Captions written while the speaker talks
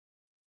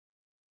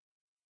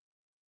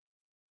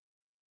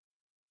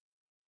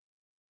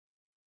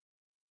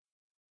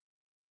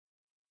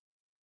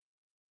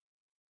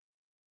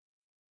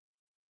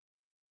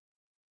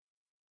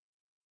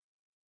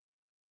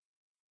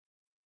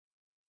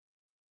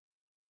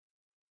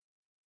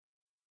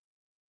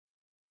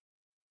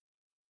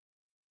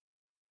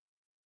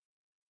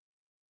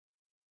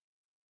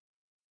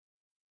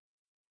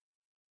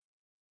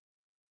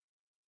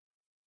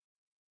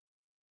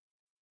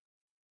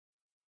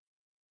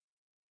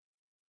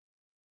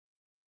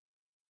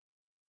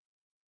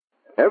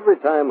Every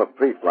time a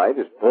pre-flight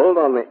is pulled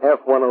on the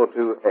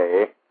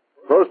F-102A,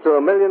 close to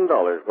 $1 million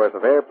worth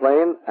of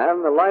airplane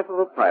and the life of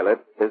a pilot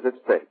is at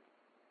stake.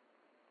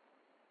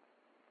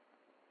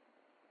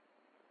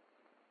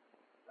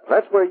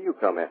 That's where you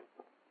come in.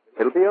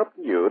 It'll be up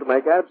to you to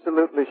make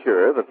absolutely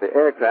sure that the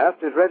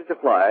aircraft is ready to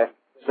fly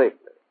safely.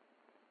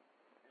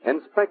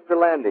 Inspect the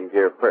landing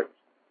gear first.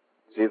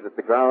 See that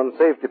the ground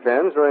safety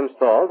pins are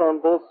installed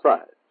on both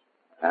sides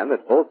and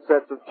that both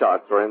sets of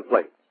chocks are in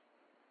place.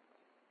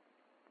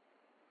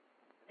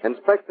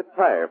 Inspect the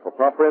tire for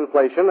proper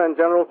inflation and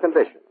general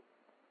condition.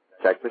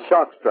 Check the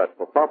shock strut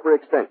for proper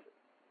extension,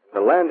 the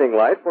landing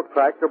light for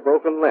cracked or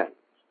broken lens,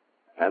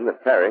 and the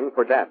fairing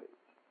for damage.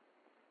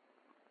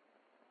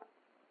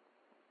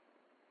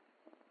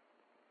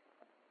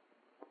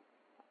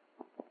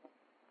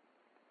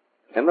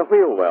 In the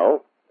wheel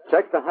well,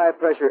 check the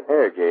high-pressure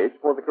air gauge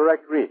for the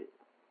correct reading.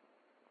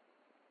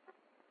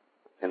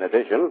 In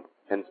addition,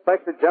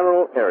 inspect the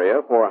general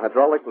area for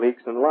hydraulic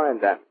leaks and line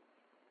damage.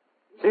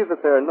 See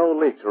that there are no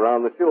leaks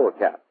around the fuel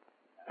cap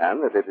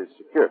and that it is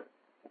secure.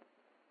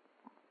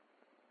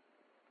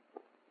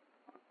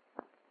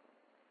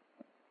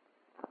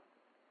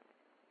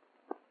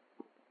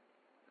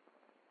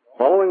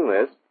 Following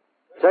this,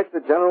 check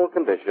the general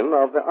condition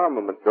of the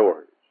armament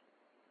doors.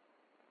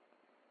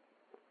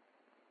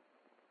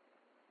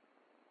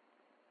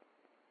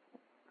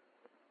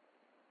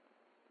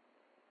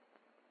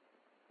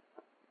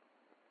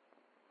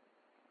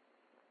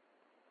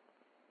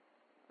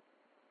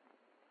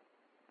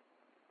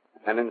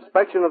 An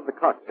inspection of the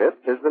cockpit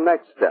is the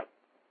next step.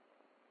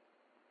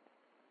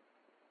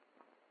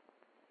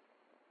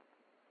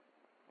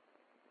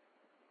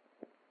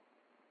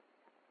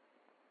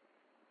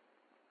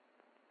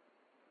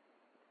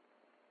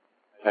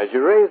 As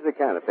you raise the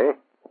canopy,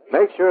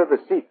 make sure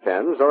the seat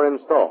pins are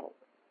installed.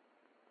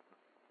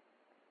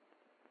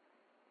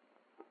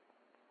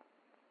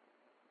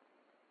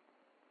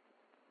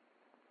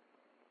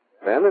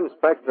 Then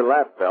inspect the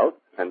lap belt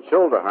and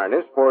shoulder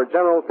harness for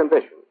general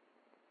condition.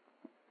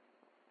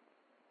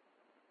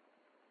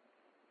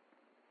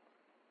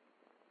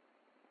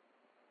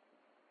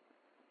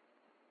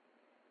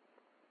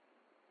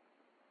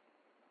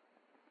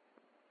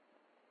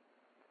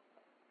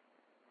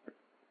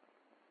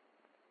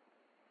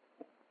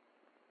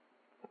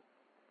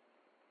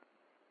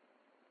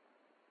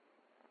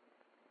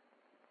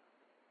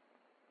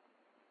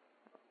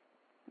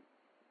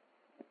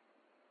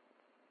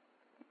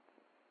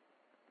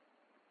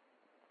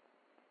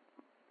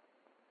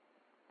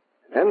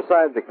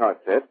 Inside the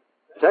cockpit,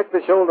 check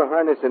the shoulder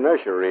harness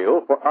inertia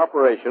reel for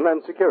operation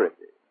and security.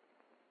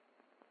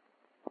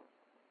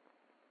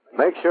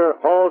 Make sure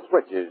all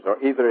switches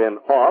are either in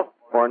off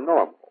or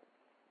normal.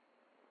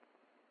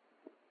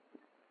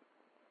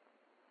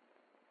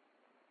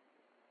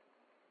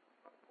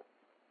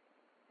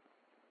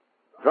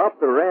 Drop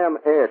the ram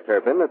air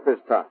turbine at this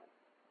time.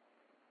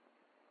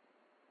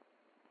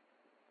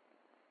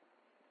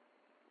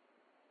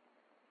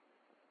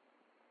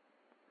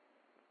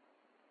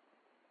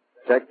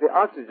 Check the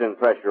oxygen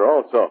pressure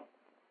also.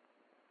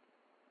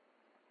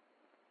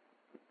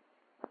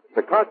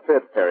 The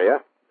cockpit area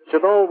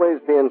should always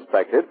be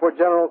inspected for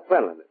general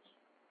cleanliness.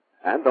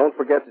 And don't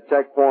forget to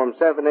check Form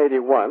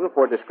 781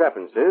 for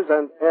discrepancies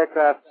and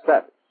aircraft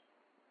status.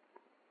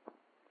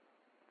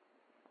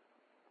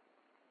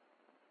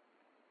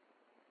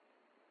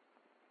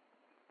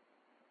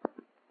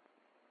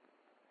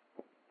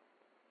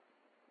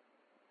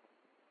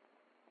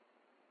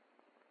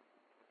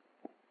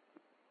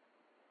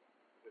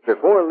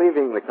 Before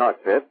leaving the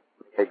cockpit,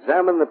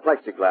 examine the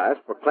plexiglass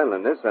for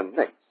cleanliness and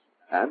nicks,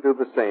 and do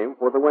the same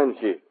for the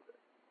windshield.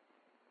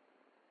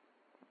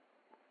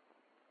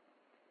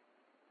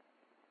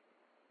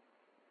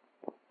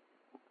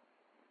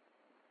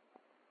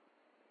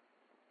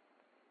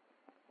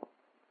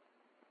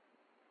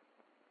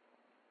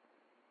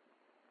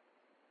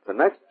 The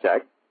next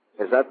check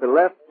is at the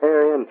left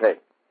air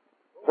intake.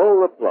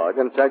 Pull the plug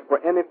and check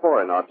for any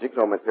foreign objects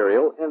or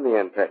material in the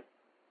intake.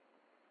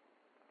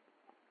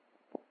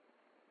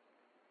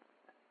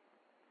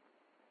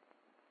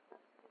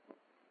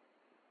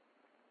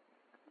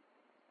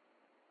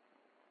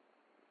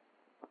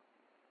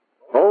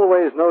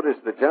 Always notice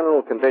the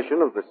general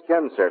condition of the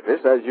skin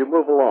surface as you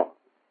move along.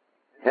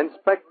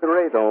 Inspect the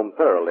radome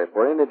thoroughly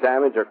for any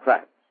damage or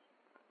cracks.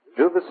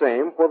 Do the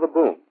same for the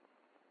boom.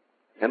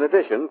 In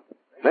addition,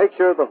 make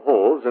sure the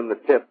holes in the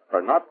tip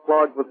are not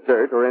clogged with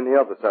dirt or any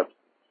other substance.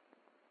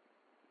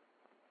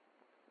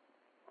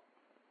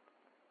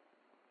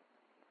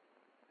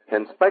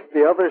 Inspect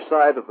the other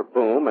side of the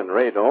boom and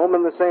radome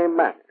in the same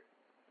manner.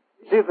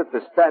 See that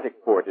the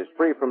static port is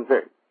free from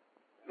dirt.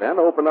 Then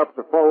open up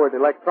the forward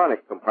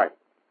electronic compartment.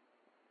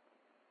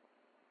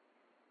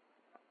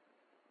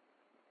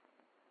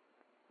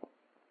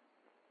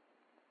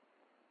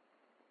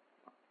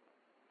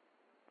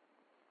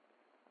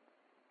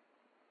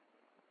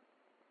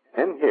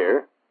 In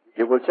here,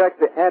 you will check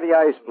the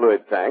anti-ice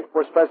fluid tank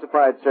for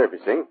specified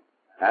servicing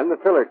and the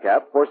filler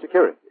cap for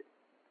security.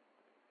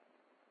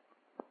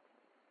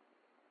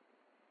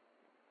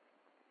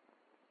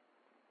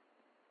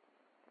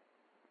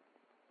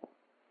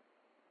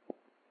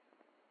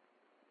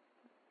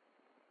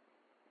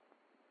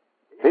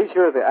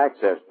 sure the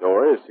access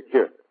door is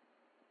secure.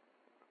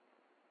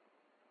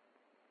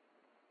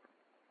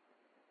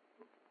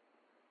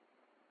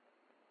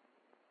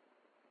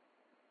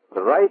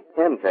 The right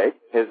intake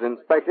is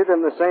inspected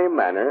in the same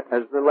manner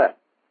as the left.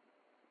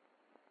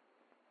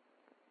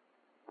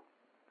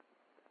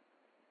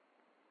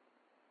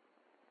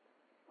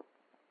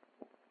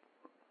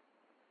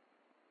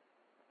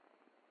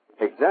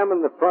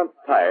 Examine the front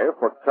tire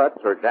for cuts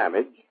or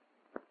damage,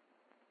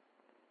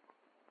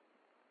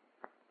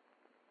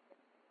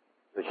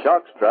 the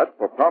shock strut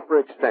for proper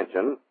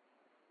extension,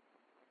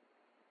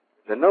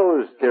 the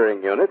nose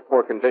steering unit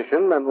for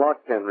condition and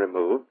lock pin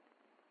removed,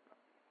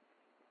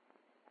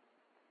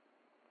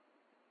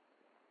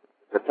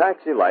 the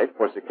taxi light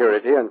for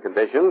security and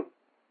condition,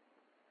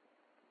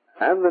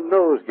 and the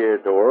nose gear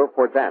door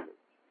for damage.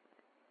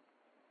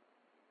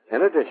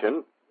 In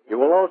addition, you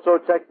will also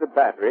check the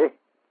battery,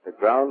 the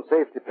ground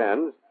safety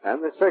pins,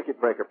 and the circuit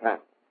breaker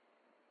panel.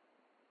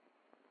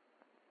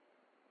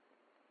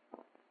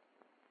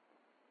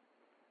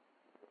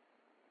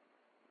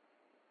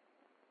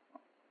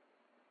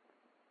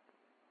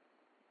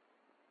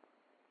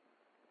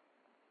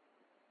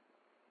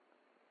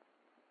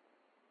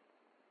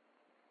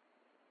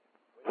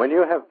 When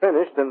you have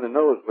finished in the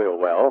nose wheel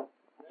well,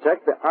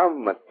 check the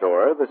armament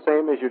door the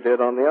same as you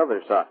did on the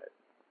other side.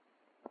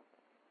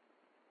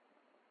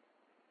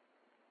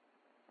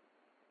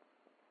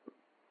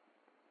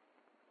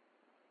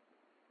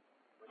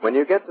 When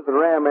you get to the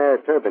ram air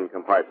turbine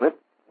compartment,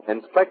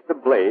 inspect the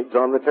blades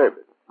on the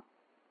turbine.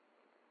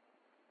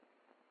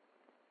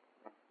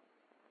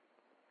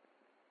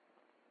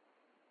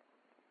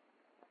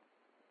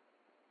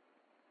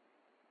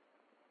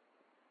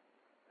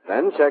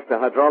 Then check the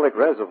hydraulic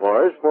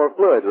reservoirs for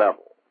fluid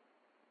level.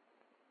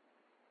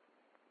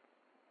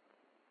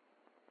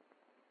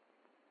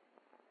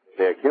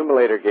 The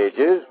accumulator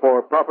gauges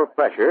for proper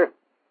pressure,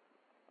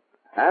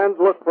 and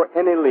look for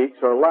any leaks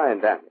or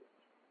line damage.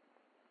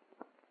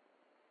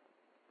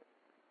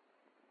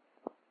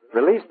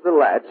 Release the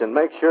latch and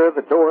make sure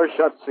the door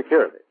shuts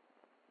securely.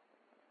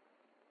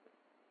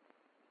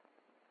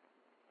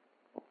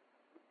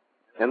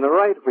 In the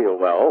right wheel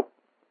well,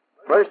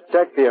 first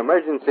check the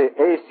emergency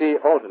AC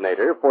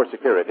alternator for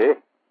security,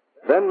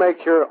 then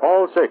make sure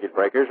all circuit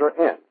breakers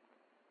are in.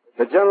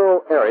 The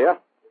general area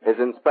is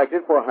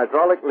inspected for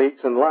hydraulic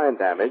leaks and line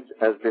damage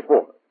as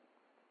before.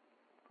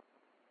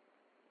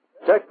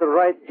 Check the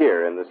right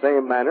gear in the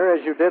same manner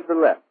as you did the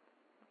left.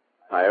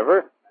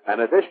 However, an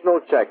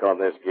additional check on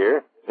this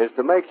gear is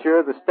to make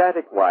sure the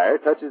static wire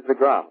touches the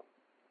ground.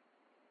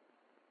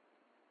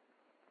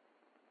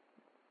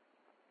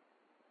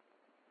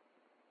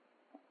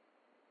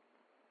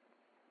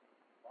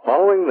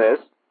 Following this,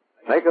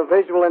 make a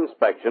visual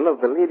inspection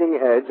of the leading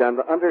edge and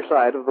the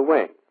underside of the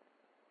wing.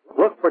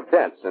 Look for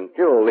dents and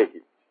fuel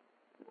leakage.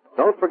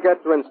 Don't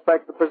forget to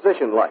inspect the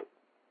position light.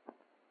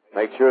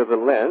 Make sure the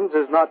lens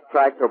is not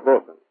cracked or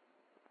broken.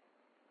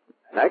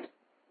 Next,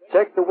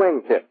 check the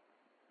wing tip.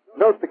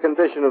 Note the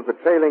condition of the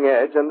trailing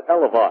edge and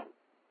elevation.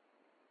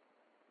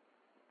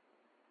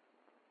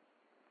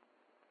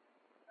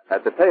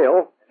 At the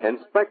tail,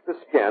 inspect the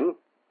skin,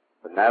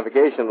 the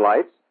navigation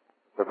lights,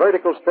 the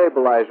vertical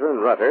stabilizer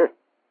and rudder,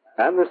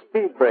 and the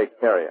speed brake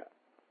area.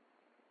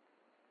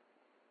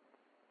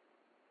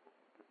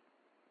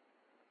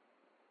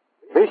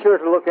 Be sure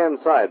to look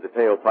inside the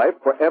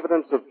tailpipe for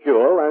evidence of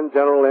fuel and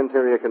general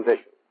interior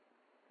condition.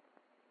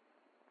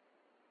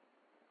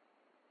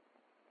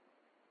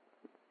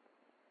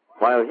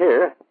 While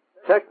here,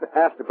 check the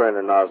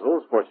afterburner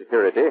nozzles for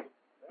security,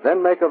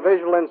 then make a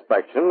visual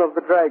inspection of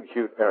the drag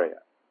chute area.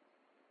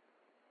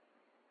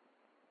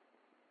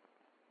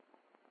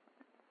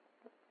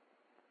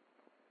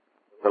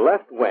 The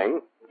left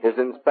wing is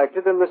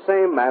inspected in the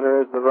same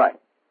manner as the right.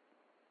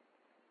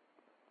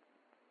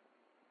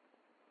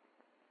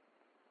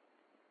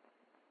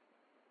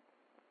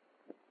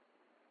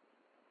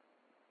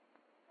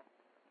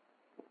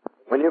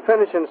 When you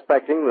finish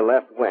inspecting the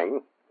left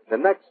wing, the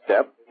next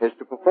step is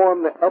to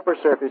perform the upper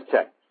surface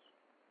checks.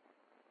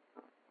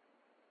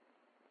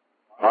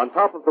 On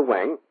top of the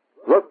wing,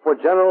 look for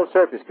general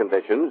surface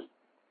conditions,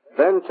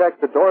 then check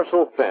the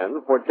dorsal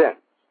fin for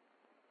dents.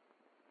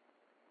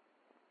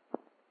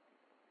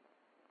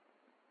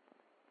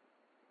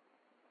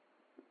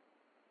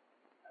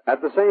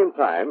 At the same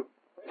time,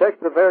 check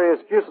the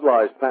various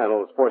fuselage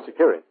panels for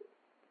security.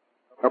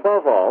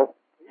 Above all,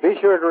 be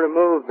sure to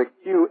remove the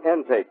Q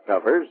intake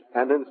covers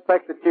and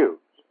inspect the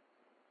tubes.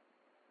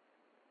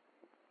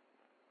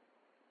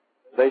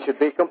 They should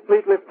be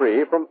completely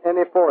free from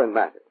any foreign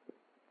matter.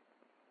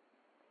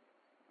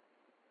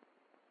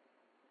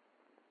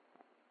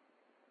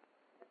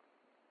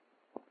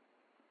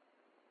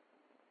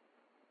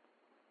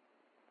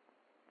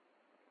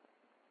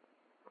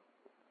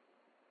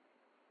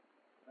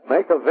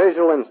 Make a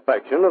visual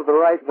inspection of the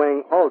right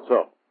wing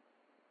also.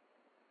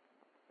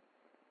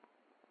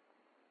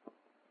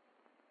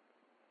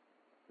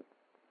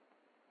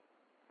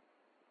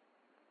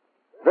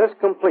 This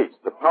completes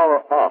the power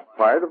off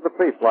part of the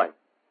pre-flight.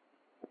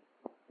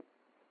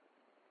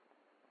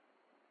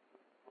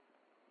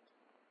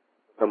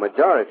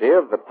 majority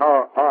of the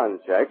power-on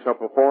checks are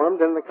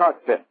performed in the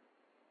cockpit.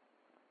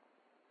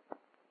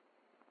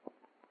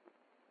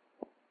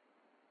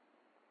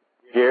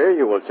 Here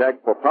you will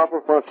check for proper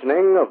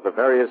functioning of the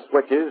various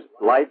switches,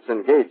 lights,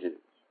 and gauges.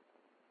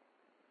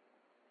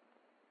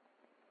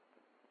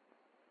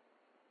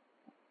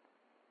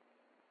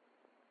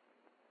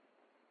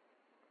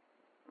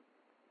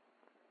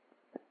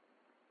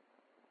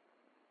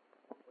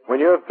 When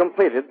you have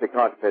completed the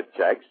cockpit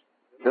checks,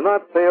 do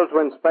not fail to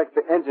inspect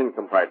the engine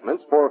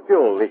compartments for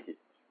fuel leakage.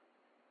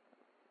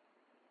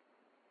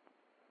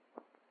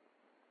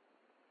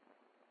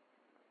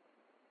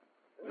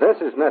 This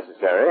is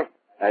necessary,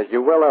 as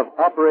you will have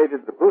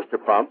operated the booster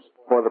pumps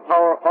for the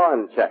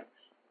power-on checks.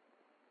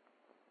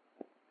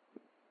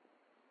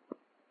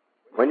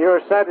 When you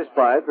are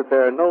satisfied that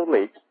there are no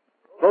leaks,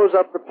 close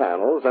up the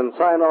panels and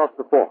sign off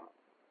the form.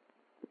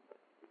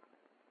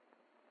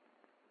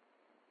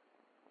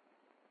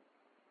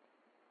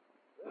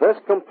 This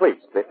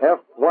completes the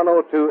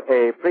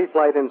F-102A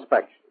pre-flight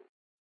inspection.